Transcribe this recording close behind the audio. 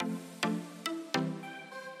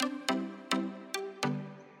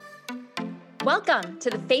Welcome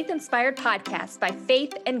to the Faith Inspired Podcast by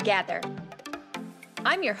Faith and Gather.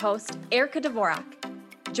 I'm your host, Erica Dvorak.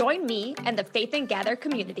 Join me and the Faith and Gather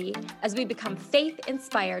community as we become faith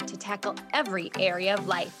inspired to tackle every area of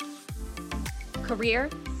life.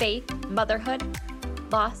 Career, faith, motherhood,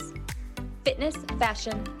 loss, fitness,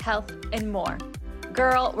 fashion, health, and more.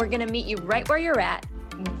 Girl, we're going to meet you right where you're at,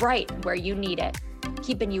 right where you need it,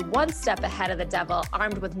 keeping you one step ahead of the devil,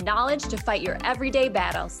 armed with knowledge to fight your everyday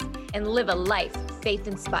battles and live a life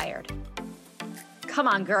faith-inspired. Come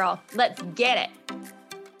on, girl, let's get it.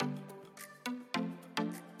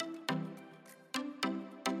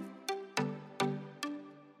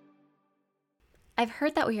 I've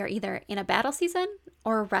heard that we are either in a battle season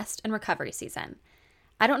or a rest and recovery season.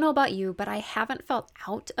 I don't know about you, but I haven't felt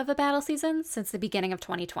out of a battle season since the beginning of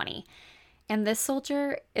 2020, and this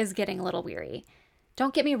soldier is getting a little weary.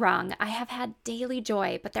 Don't get me wrong, I have had daily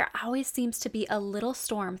joy, but there always seems to be a little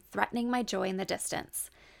storm threatening my joy in the distance.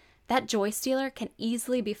 That joy stealer can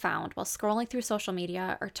easily be found while scrolling through social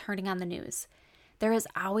media or turning on the news. There is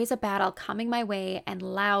always a battle coming my way and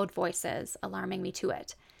loud voices alarming me to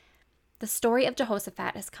it. The story of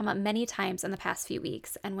Jehoshaphat has come up many times in the past few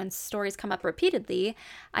weeks, and when stories come up repeatedly,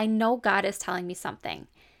 I know God is telling me something.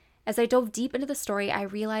 As I dove deep into the story, I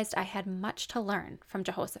realized I had much to learn from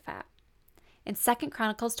Jehoshaphat. In 2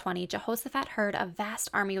 Chronicles 20, Jehoshaphat heard a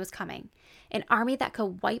vast army was coming, an army that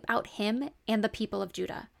could wipe out him and the people of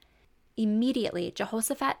Judah. Immediately,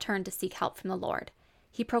 Jehoshaphat turned to seek help from the Lord.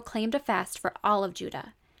 He proclaimed a fast for all of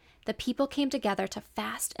Judah. The people came together to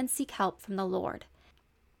fast and seek help from the Lord.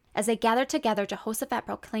 As they gathered together, Jehoshaphat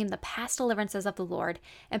proclaimed the past deliverances of the Lord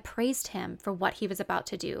and praised him for what he was about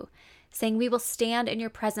to do, saying, "We will stand in your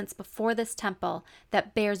presence before this temple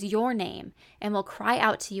that bears your name and will cry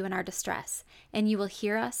out to you in our distress, and you will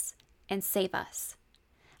hear us and save us."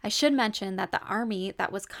 I should mention that the army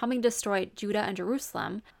that was coming to destroy Judah and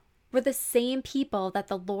Jerusalem were the same people that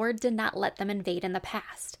the Lord did not let them invade in the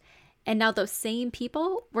past. And now those same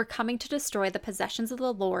people were coming to destroy the possessions of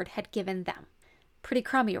the Lord had given them. Pretty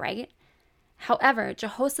crummy, right? However,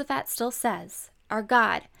 Jehoshaphat still says, "Our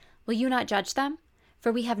God, will you not judge them?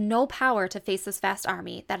 For we have no power to face this vast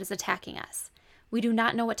army that is attacking us. We do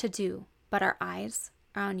not know what to do, but our eyes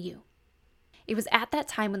are on you." It was at that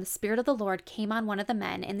time when the Spirit of the Lord came on one of the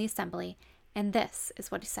men in the assembly, and this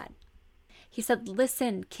is what he said. He said,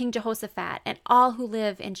 "Listen, King Jehoshaphat, and all who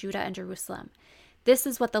live in Judah and Jerusalem. This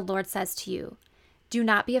is what the Lord says to you. Do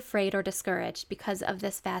not be afraid or discouraged because of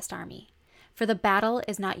this vast army. For the battle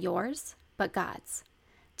is not yours, but God's.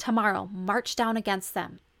 Tomorrow, march down against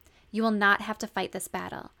them. You will not have to fight this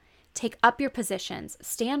battle. Take up your positions,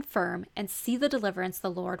 stand firm, and see the deliverance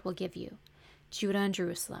the Lord will give you, Judah and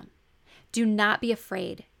Jerusalem. Do not be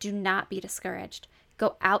afraid. Do not be discouraged.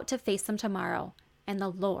 Go out to face them tomorrow, and the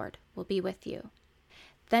Lord will be with you."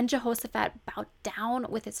 Then Jehoshaphat bowed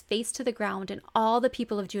down with his face to the ground, and all the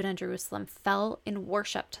people of Judah and Jerusalem fell in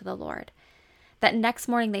worship to the Lord. That next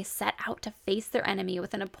morning they set out to face their enemy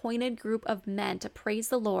with an appointed group of men to praise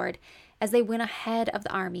the Lord as they went ahead of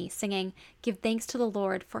the army, singing, "Give thanks to the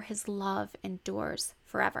Lord, for his love endures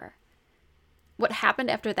forever." What happened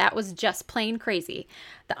after that was just plain crazy.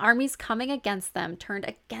 The armies coming against them turned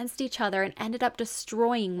against each other and ended up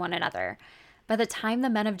destroying one another. By the time the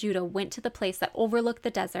men of Judah went to the place that overlooked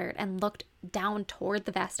the desert and looked down toward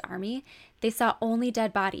the vast army, they saw only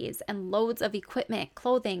dead bodies and loads of equipment,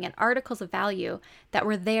 clothing, and articles of value that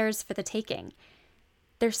were theirs for the taking.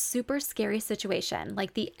 Their super scary situation,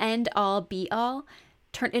 like the end-all be-all,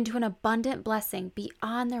 turned into an abundant blessing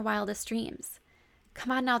beyond their wildest dreams.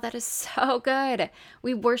 Come on now, that is so good.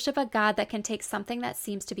 We worship a God that can take something that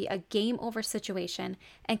seems to be a game-over situation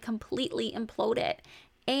and completely implode it,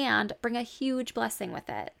 and bring a huge blessing with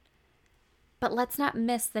it. But let's not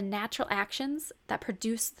miss the natural actions that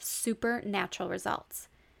produce the supernatural results.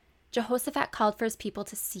 Jehoshaphat called for his people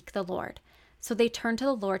to seek the Lord. So they turned to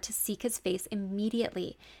the Lord to seek his face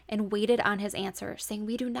immediately and waited on his answer, saying,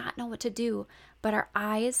 "We do not know what to do, but our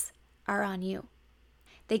eyes are on you."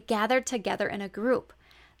 They gathered together in a group.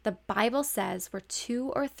 The Bible says, "Where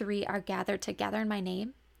 2 or 3 are gathered together in my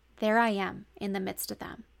name, there I am in the midst of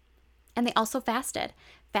them." And they also fasted.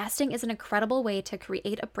 Fasting is an incredible way to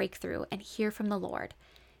create a breakthrough and hear from the Lord.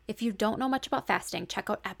 If you don't know much about fasting, check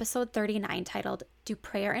out episode 39 titled, "Do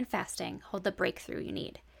Prayer and Fasting Hold the Breakthrough You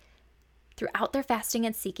Need?" Throughout their fasting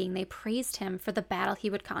and seeking, they praised him for the battle he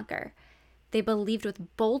would conquer. They believed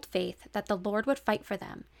with bold faith that the Lord would fight for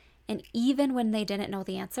them, and even when they didn't know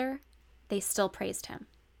the answer, they still praised him.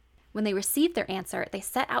 When they received their answer, they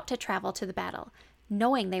set out to travel to the battle,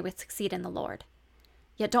 knowing they would succeed in the Lord.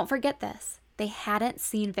 Yet don't forget this, they hadn't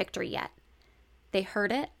seen victory yet. They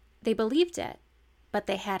heard it, They believed it, but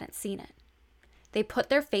they hadn't seen it. They put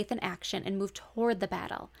their faith in action and moved toward the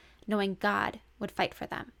battle, knowing God would fight for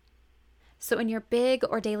them. So in your big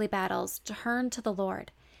or daily battles, turn to the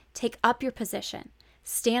Lord. Take up your position.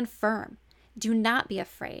 Stand firm. Do not be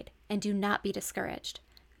afraid, and do not be discouraged.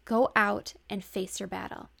 Go out and face your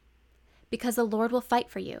battle, because the Lord will fight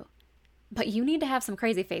for you. But you need to have some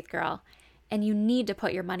crazy faith, girl, and you need to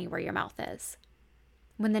put your money where your mouth is.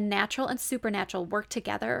 When the natural and supernatural work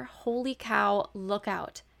together, holy cow, look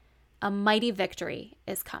out. A mighty victory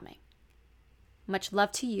is coming. Much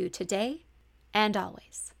love to you today and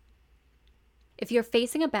always. If you're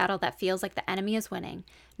facing a battle that feels like the enemy is winning,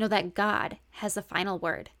 know that God has the final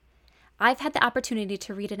word. I've had the opportunity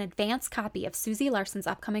to read an advanced copy of Susie Larson's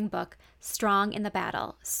upcoming book, Strong in the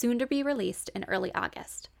Battle, soon to be released in early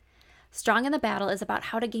August. Strong in the Battle is about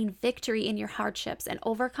how to gain victory in your hardships and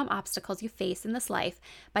overcome obstacles you face in this life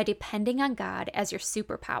by depending on God as your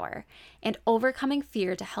superpower and overcoming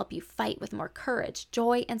fear to help you fight with more courage,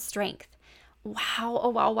 joy, and strength. Wow, oh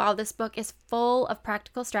wow, this book is full of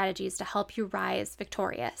practical strategies to help you rise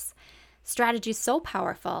victorious. Strategies so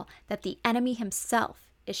powerful that the enemy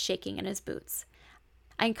himself is shaking in his boots.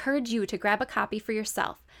 I encourage you to grab a copy for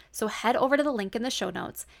yourself, so head over to the link in the show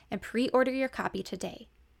notes and pre-order your copy today.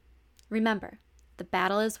 Remember, the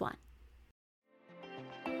battle is won.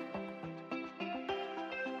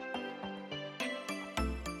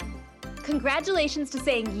 Congratulations to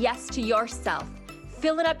saying yes to yourself,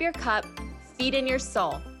 filling up your cup, feeding your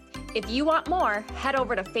soul. If you want more, head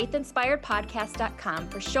over to faithinspiredpodcast.com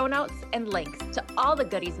for show notes and links to all the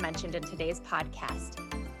goodies mentioned in today's podcast.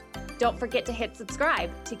 Don't forget to hit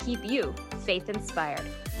subscribe to keep you faith inspired.